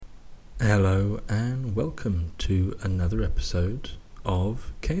Hello and welcome to another episode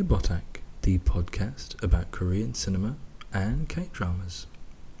of K-Botak, the podcast about Korean cinema and K-dramas.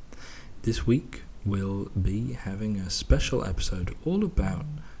 This week we'll be having a special episode all about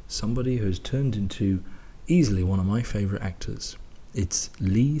somebody who's turned into easily one of my favourite actors. It's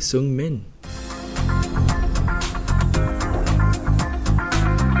Lee Sung-min.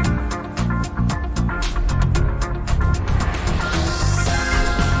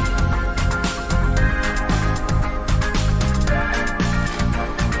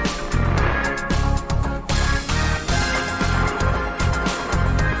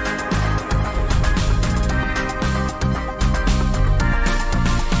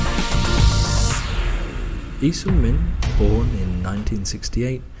 Lee Sung-min, born in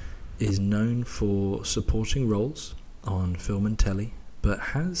 1968, is known for supporting roles on film and telly, but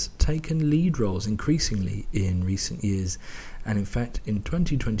has taken lead roles increasingly in recent years. And in fact, in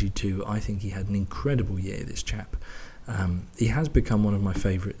 2022, I think he had an incredible year, this chap. He has become one of my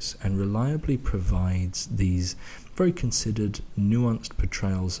favourites and reliably provides these very considered, nuanced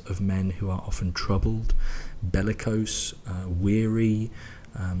portrayals of men who are often troubled, bellicose, weary,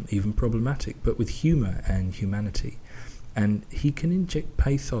 even problematic, but with humour and humanity. And he can inject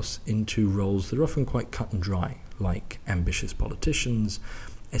pathos into roles that are often quite cut and dry, like ambitious politicians,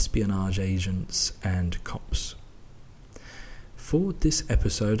 espionage agents, and cops. For this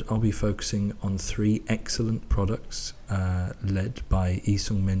episode, I'll be focusing on three excellent products led by Lee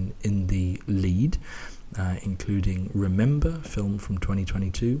Sung-min in the lead, including Remember, a film from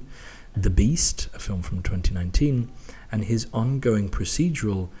 2022, The Beast, a film from 2019, and his ongoing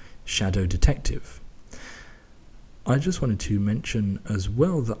procedural Shadow Detective. I just wanted to mention as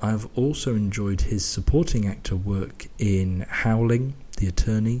well that I've also enjoyed his supporting actor work in Howling, The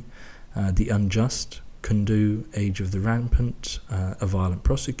Attorney, The Unjust, Kundu, Age of the Rampant, A Violent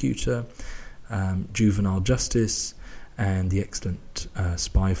Prosecutor, Juvenile Justice, and the excellent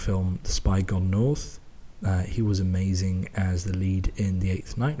spy film The Spy Gone North. He was amazing as the lead in The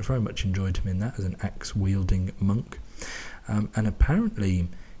Eighth Night. I very much enjoyed him in that as an axe-wielding monk. And apparently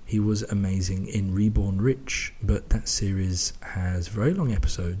he was amazing in Reborn Rich, but that series has very long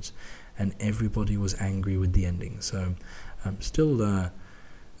episodes and everybody was angry with the ending. So still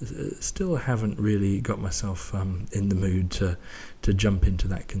haven't really got myself in the mood to jump into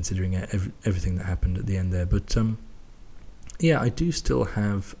that, considering everything that happened at the end there. But yeah, I do still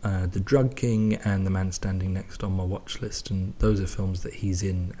have The Drug King and The Man Standing Next on my watch list, and those are films that he's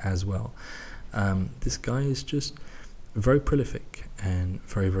in as well. This guy is just very prolific and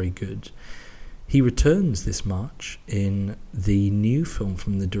very, very good. He returns this March in the new film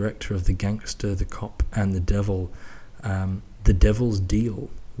from the director of The Gangster, The Cop and The Devil, The Devil's Deal,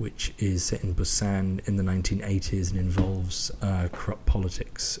 which is set in Busan in the 1980s and involves corrupt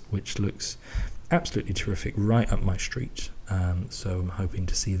politics, which looks absolutely terrific, right up my street. So I'm hoping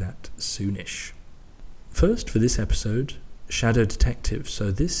to see that soonish. First, for this episode, Shadow Detective. So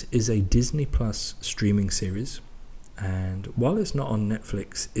this is a Disney Plus streaming series, and while it's not on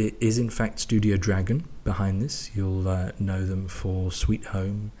Netflix, it is in fact Studio Dragon behind this. You'll know them for Sweet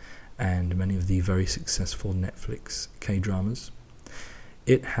Home and many of the very successful Netflix K-dramas.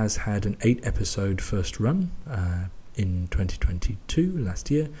 It has had an 8-episode first run in 2022,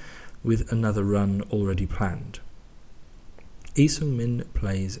 last year, with another run already planned. Lee Sung-min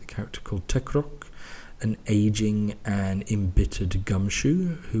plays a character called Taekrok, an aging and embittered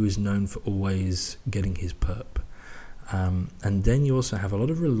gumshoe who is known for always getting his perp. And then you also have a lot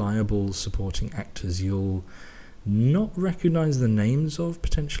of reliable supporting actors you'll not recognise the names of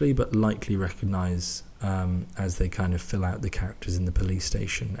potentially, but likely recognise as they kind of fill out the characters in the police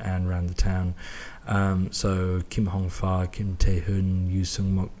station and around the town. So Kim Hong-fa, Kim Tae-hun, Yoo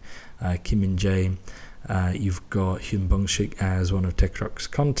Sung-mok, Kim In-jae. You've got Hyun Bong-sik as one of Taekrok's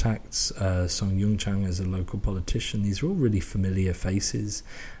contacts, Song Yung-chang as a local politician. These are all really familiar faces.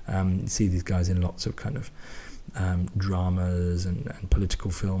 You see these guys in lots of kind of dramas and political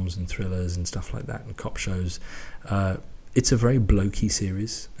films and thrillers and stuff like that, and cop shows. It's a very blokey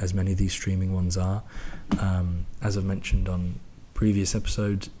series, as many of these streaming ones are. As I've mentioned on previous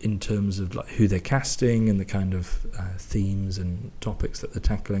episodes, in terms of like who they're casting and the kind of themes and topics that they're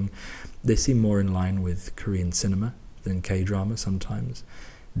tackling, they seem more in line with Korean cinema than K-drama sometimes.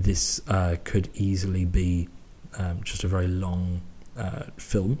 This could easily be just a very long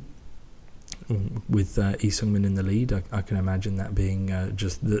film with Lee Sung-min in the lead. I can imagine that being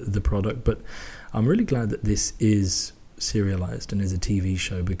just the product, but I'm really glad that this is serialized and is a TV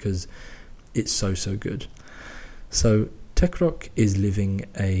show because it's so good. So Taekrok is living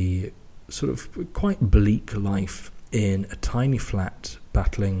a sort of quite bleak life in a tiny flat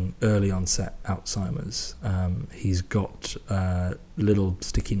battling early onset Alzheimer's. He's got little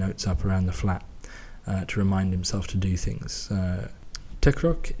sticky notes up around the flat to remind himself to do things.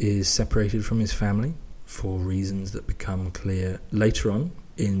 Tekrok is separated from his family for reasons that become clear later on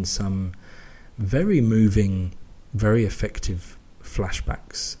in some very moving, very effective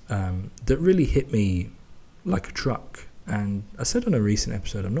flashbacks that really hit me like a truck. And I said on a recent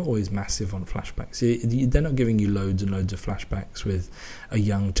episode, I'm not always massive on flashbacks. They're not giving you loads and loads of flashbacks with a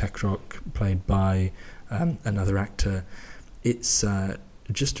young Tekrok played by another actor. It's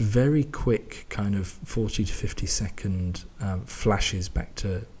just very quick, kind of 40 to 50 second flashes back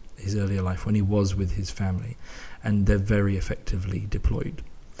to his earlier life when he was with his family, and they're very effectively deployed.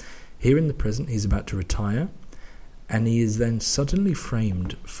 Here in the present, he's about to retire, and he is then suddenly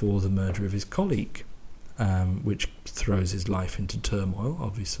framed for the murder of his colleague, which throws his life into turmoil,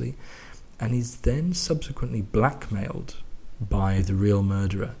 obviously, and he's then subsequently blackmailed by the real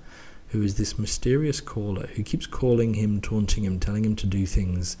murderer, who is this mysterious caller who keeps calling him, taunting him, telling him to do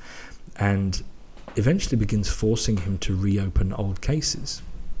things, and eventually begins forcing him to reopen old cases.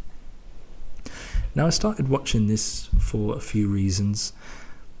 Now, I started watching this for a few reasons.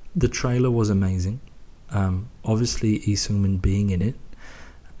 The trailer was amazing. Obviously, Lee Seung-min being in it,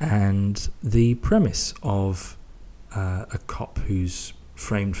 and the premise of a cop who's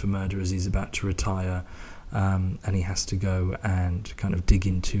framed for murder as he's about to retire, and he has to go and kind of dig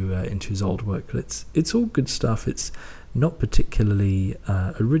into his old work. It's all good stuff. It's not particularly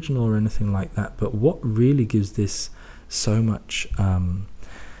original or anything like that. But what really gives this so much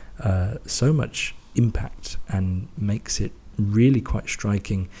impact and makes it really quite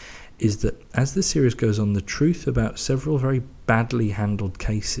striking is that as the series goes on, the truth about several very badly handled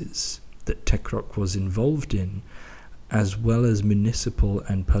cases that Tekrok was involved in, as well as municipal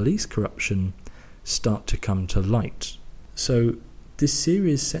and police corruption, start to come to light. So this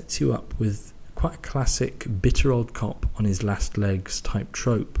series sets you up with quite a classic bitter old cop on his last legs type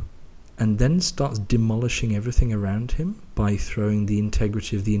trope, and then starts demolishing everything around him by throwing the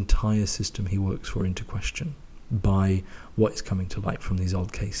integrity of the entire system he works for into question by what is coming to light from these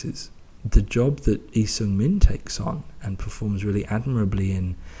old cases. The job that Lee Seung-min takes on and performs really admirably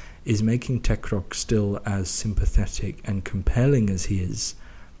in is making Tekrok still as sympathetic and compelling as he is,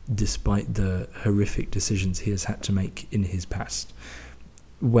 despite the horrific decisions he has had to make in his past,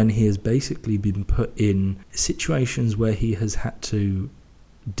 when he has basically been put in situations where he has had to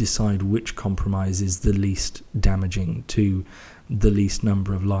decide which compromise is the least damaging to the least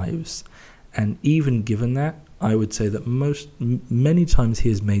number of lives. And even given that, I would say that many times he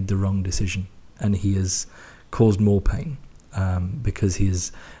has made the wrong decision, and he has caused more pain because he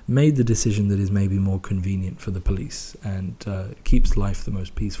has made the decision that is maybe more convenient for the police and keeps life the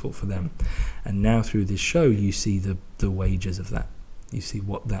most peaceful for them. And now through this show, you see the wages of that. You see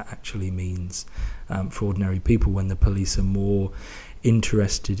what that actually means for ordinary people when the police are more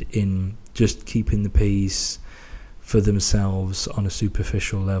interested in just keeping the peace for themselves on a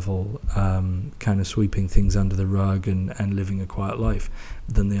superficial level, kind of sweeping things under the rug and living a quiet life,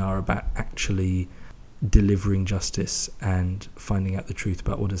 than they are about actually delivering justice and finding out the truth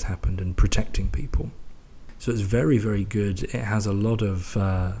about what has happened and protecting people. So it's very, very good. It has a lot of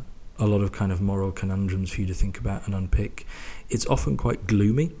kind of moral conundrums for you to think about and unpick. It's often quite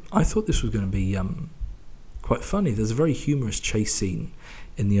gloomy. I thought this was going to be quite funny. There's a very humorous chase scene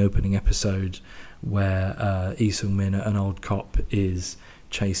in the opening episode where Lee Seung-min, an old cop, is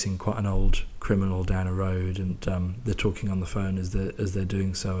chasing quite an old criminal down a road, and they're talking on the phone as they're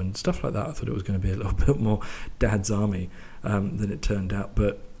doing so and stuff like that. I thought it was going to be a little bit more Dad's Army than it turned out,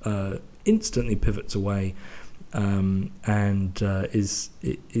 but instantly pivots away and is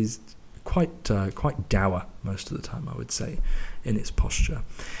quite dour most of the time, I would say, in its posture.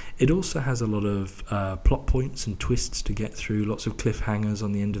 It also has a lot of plot points and twists to get through, lots of cliffhangers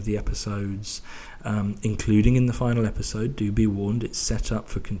on the end of the episodes, including in the final episode. Do be warned, it's set up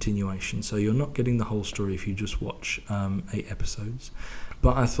for continuation, so you're not getting the whole story if you just watch 8 episodes.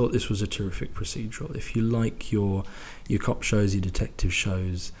 But I thought this was a terrific procedural. If you like your cop shows, your detective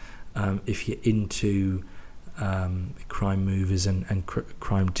shows, if you're into crime movies and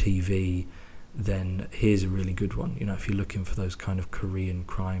crime TV, then here's a really good one. You know, if you're looking for those kind of Korean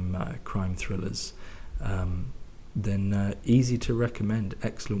crime thrillers, then easy to recommend.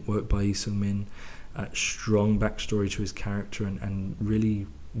 Excellent work by Lee Seung-min, strong backstory to his character, and really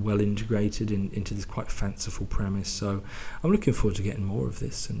well integrated into this quite fanciful premise. So I'm looking forward to getting more of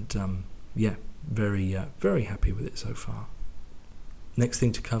this, and very very happy with it so far. Next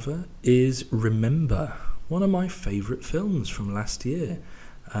thing to cover is Remember, one of my favourite films from last year.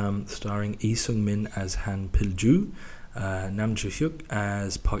 starring Lee Sung-min as Han Pil-ju, Nam Joo-hyuk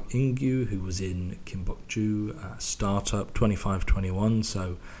as Park In-gyu, who was in Kim Bok-ju, Startup, 25-21,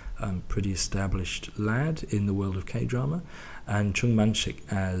 so pretty established lad in the world of K-drama, and Chung Man-sik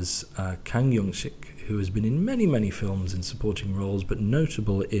as Kang Yong-sik, who has been in many, many films in supporting roles, but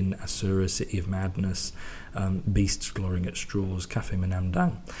notable in Asura, City of Madness, Beasts Glorying at Straws, Cafe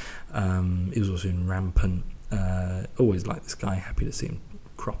Manamdang. He was also in Rampant. Always like this guy, happy to see him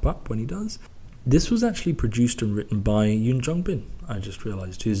crop up when he does. This was actually produced and written by Yoon Jong-bin, I just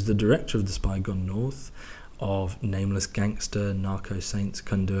realised, who's the director of The Spy Gone North, of Nameless Gangster, Narco Saints,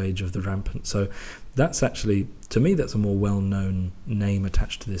 Kundu Age of the Rampant. So that's actually, to me, that's a more well-known name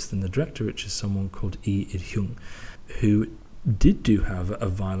attached to this than the director, which is someone called Lee Il-hyung, who did have a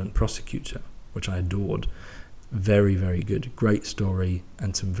Violent Prosecutor, which I adored. Very, very good. Great story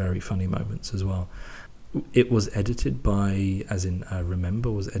and some very funny moments as well. It was edited by, as in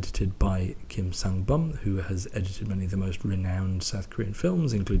Remember, was edited by Kim Sang-bum, who has edited many of the most renowned South Korean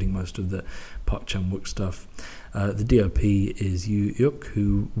films, including most of the Park Chan-wook stuff. The DOP is Yoo Yuk,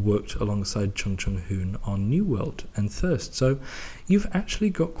 who worked alongside Chung Chung-hoon on New World and Thirst. So you've actually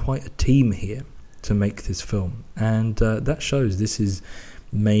got quite a team here to make this film, and that shows this is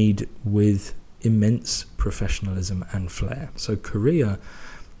made with immense professionalism and flair. So Korea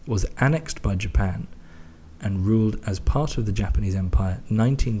was annexed by Japan and ruled as part of the Japanese Empire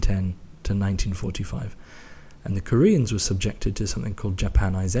 1910 to 1945. And the Koreans were subjected to something called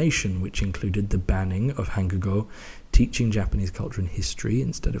Japanization, which included the banning of Hangul, teaching Japanese culture and history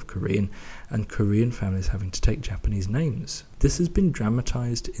instead of Korean, and Korean families having to take Japanese names. This has been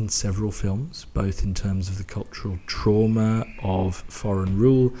dramatized in several films, both in terms of the cultural trauma of foreign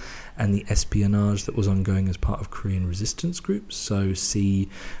rule and the espionage that was ongoing as part of Korean resistance groups. So see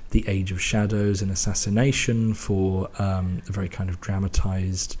The Age of Shadows and Assassination for a very kind of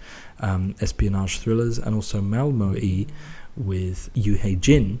dramatized espionage thrillers, and also Malmo-i with Yoo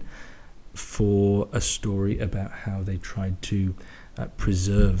Hae-jin for a story about how they tried to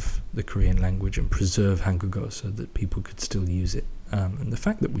preserve the Korean language and preserve Hangul so that people could still use it. And the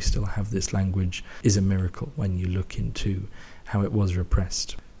fact that we still have this language is a miracle when you look into how it was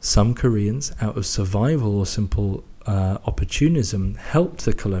repressed. Some Koreans, out of survival or simple opportunism, helped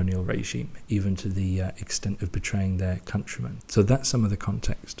the colonial regime, even to the extent of betraying their countrymen. So that's some of the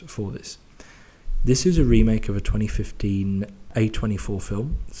context for this. This is a remake of a 2015 A24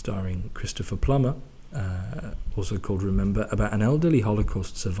 film starring Christopher Plummer, also called Remember, about an elderly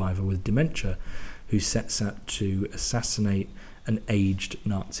Holocaust survivor with dementia who sets out to assassinate an aged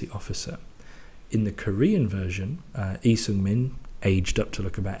Nazi officer. In the Korean version, Lee Sung-min, aged up to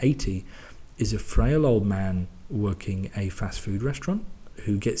look about 80, is a frail old man working a fast food restaurant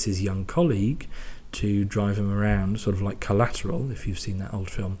who gets his young colleague to drive him around, sort of like Collateral, if you've seen that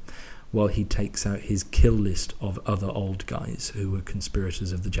old film, while he takes out his kill list of other old guys who were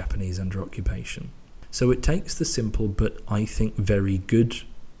conspirators of the Japanese under occupation. So it takes the simple but I think very good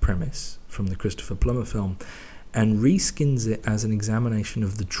premise from the Christopher Plummer film and reskins it as an examination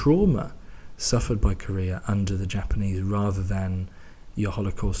of the trauma suffered by Korea under the Japanese rather than your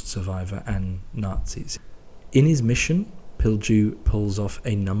Holocaust survivor and Nazis. In his mission, Pil-ju pulls off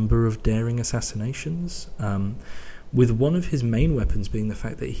a number of daring assassinations, with one of his main weapons being the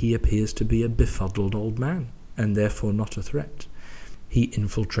fact that he appears to be a befuddled old man, and therefore not a threat. He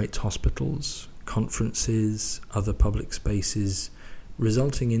infiltrates hospitals, conferences, other public spaces,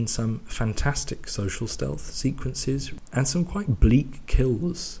 resulting in some fantastic social stealth sequences, and some quite bleak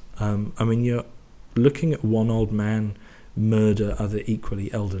kills. You're looking at one old man murder other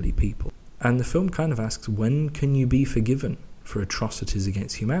equally elderly people. And the film kind of asks, when can you be forgiven for atrocities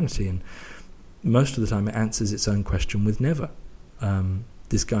against humanity? And most of the time it answers its own question with never.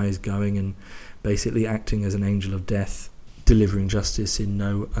 This guy is going and basically acting as an angel of death, delivering justice in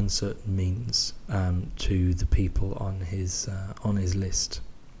no uncertain means to the people on his list.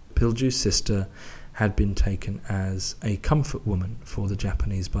 Pil-ju's sister had been taken as a comfort woman for the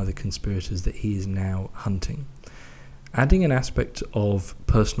Japanese by the conspirators that he is now hunting, adding an aspect of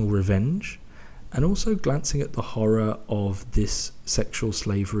personal revenge and also glancing at the horror of this sexual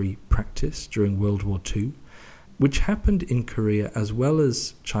slavery practice during World War II, which happened in Korea as well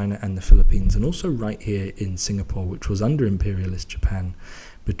as China and the Philippines, and also right here in Singapore, which was under imperialist Japan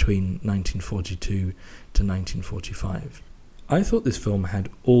between 1942 to 1945. I thought this film had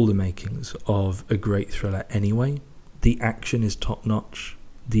all the makings of a great thriller anyway. The action is top-notch.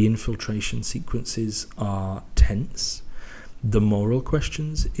 The infiltration sequences are tense. The moral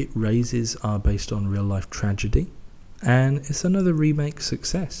questions it raises are based on real-life tragedy. And it's another remake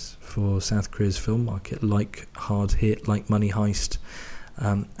success for South Korea's film market, like Hard Hit, like Money Heist.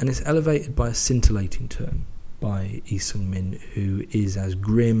 And it's elevated by a scintillating turn by Lee Sung-min, who is as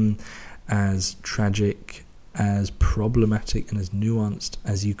grim, as tragic, as problematic and as nuanced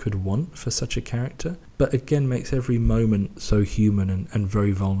as you could want for such a character, but again makes every moment so human and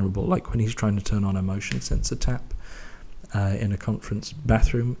very vulnerable, like when he's trying to turn on a motion sensor tap in a conference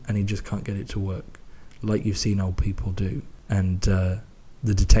bathroom and he just can't get it to work, like you've seen old people do, and the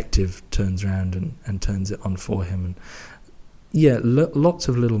detective turns around and turns it on for him. And lots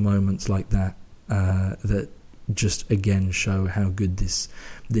of little moments like that that just again show how good this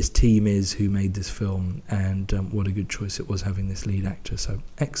team is who made this film, and what a good choice it was having this lead actor. So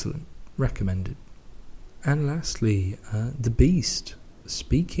excellent, recommended. And lastly, The Beast.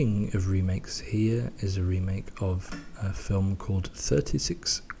 Speaking of remakes, here is a remake of a film called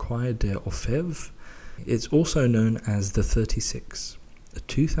 36 Quai des Orfèvres. It's also known as The 36, a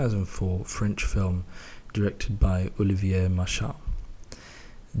 2004 French film directed by Olivier Marchal.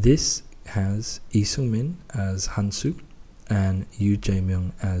 This has Lee Sung-min as Han-soo and Yoo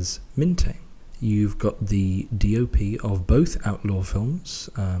Jae-myung as Min-tae. You've got the DOP of both Outlaws films,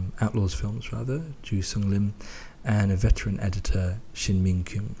 Joo Sung-lim, and a veteran editor, Shin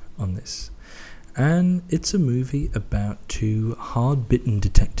Min-kyung, on this. And it's a movie about two hard-bitten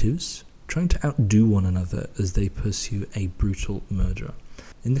detectives trying to outdo one another as they pursue a brutal murderer.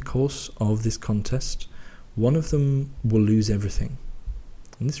 In the course of this contest, one of them will lose everything.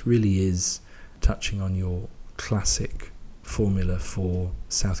 And this really is touching on your classic formula for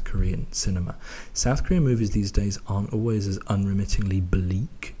South Korean cinema. South Korean movies these days aren't always as unremittingly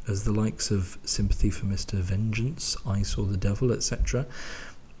bleak as the likes of Sympathy for Mr. Vengeance, I Saw the Devil, etc.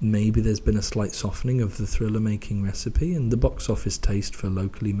 Maybe there's been a slight softening of the thriller-making recipe, and the box office taste for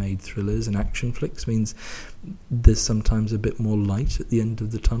locally made thrillers and action flicks means there's sometimes a bit more light at the end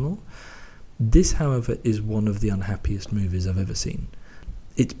of the tunnel. This, however, is one of the unhappiest movies I've ever seen.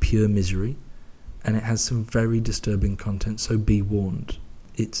 It's pure misery, and it has some very disturbing content, so be warned.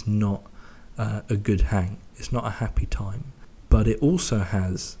 It's not a good hang. It's not a happy time. But it also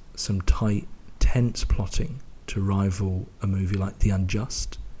has some tight, tense plotting to rival a movie like The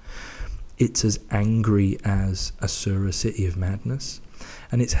Unjust. It's as angry as Asura City of Madness,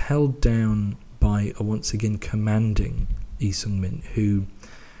 and it's held down by a once again commanding Lee Sung-min, who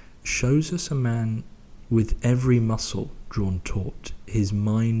shows us a man with every muscle drawn taut. His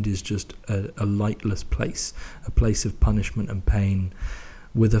mind is just a lightless place, a place of punishment and pain,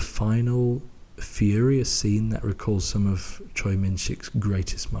 with a final furious scene that recalls some of Choi Min-sik's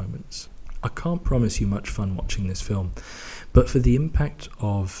greatest moments. I can't promise you much fun watching this film, but for the impact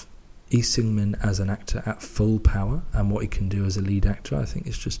of Lee Sung-min as an actor at full power and what he can do as a lead actor, I think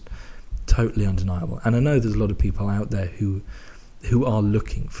it's just totally undeniable. And I know there's a lot of people out there who are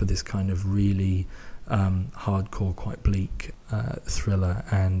looking for this kind of really hardcore, quite bleak thriller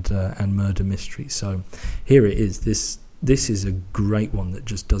and murder mystery. So here it is. This is a great one that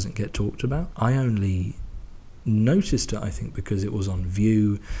just doesn't get talked about. I only noticed it, I think, because it was on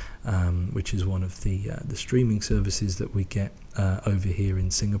View, which is one of the streaming services that we get over here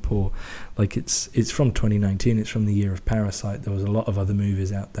in Singapore. Like it's from 2019. It's from the year of Parasite. There was a lot of other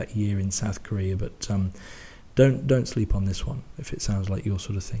movies out that year in South Korea, but don't sleep on this one if it sounds like your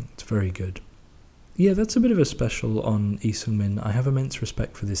sort of thing. It's very good. Yeah, that's a bit of a special on Lee Sung-min. I have immense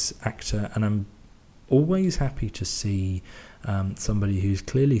respect for this actor, and I'm always happy to see somebody who's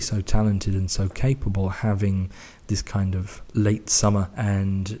clearly so talented and so capable having this kind of late summer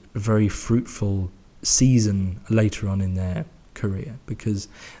and very fruitful season later on in their career, because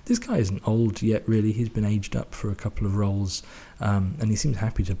this guy isn't old yet really. He's been aged up for a couple of roles, and he seems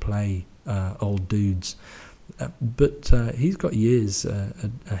happy to play old dudes, but he's got years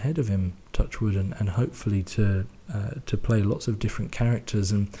ahead of him, touch wood, and hopefully to play lots of different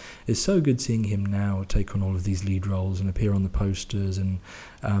characters. And it's so good seeing him now take on all of these lead roles and appear on the posters and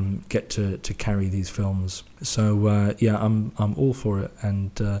get to carry these films. So I'm all for it,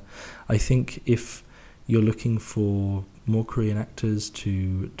 and I think if you're looking for more Korean actors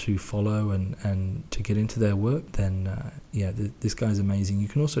to follow and to get into their work, then this guy's amazing. You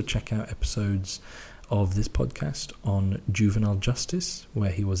can also check out episodes of this podcast on Juvenile Justice,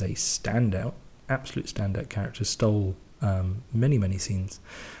 where he was a absolute standout character, stole many scenes,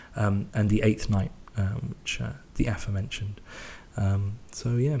 and The Eighth Night, which the aforementioned.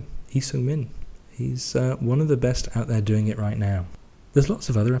 Lee Sung-min, he's one of the best out there doing it right now. There's lots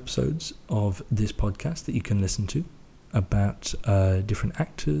of other episodes of this podcast that you can listen to about different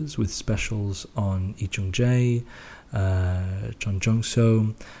actors, with specials on Lee Jung-jae, Chon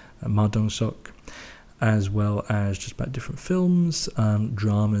Jong-so, Ma Dong-seok, as well as just about different films,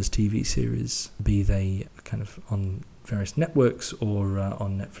 dramas, TV series, be they kind of on various networks or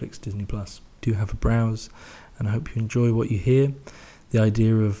on Netflix, Disney Plus. Do have a browse, and I hope you enjoy what you hear. The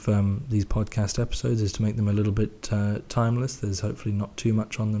idea of these podcast episodes is to make them a little bit timeless. There's hopefully not too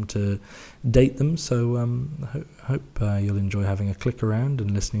much on them to date them, so I hope you'll enjoy having a click around and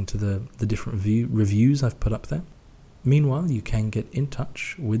listening to the different reviews I've put up there. Meanwhile, you can get in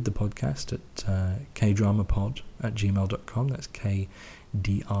touch with the podcast at kdramapod@gmail.com. That's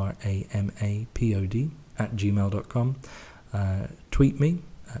KDRAMAPOD@gmail.com. Tweet me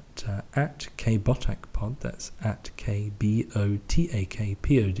at kbotakpod. That's at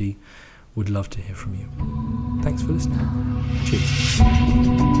KBOTAKPOD. Would love to hear from you. Thanks for listening. Cheers.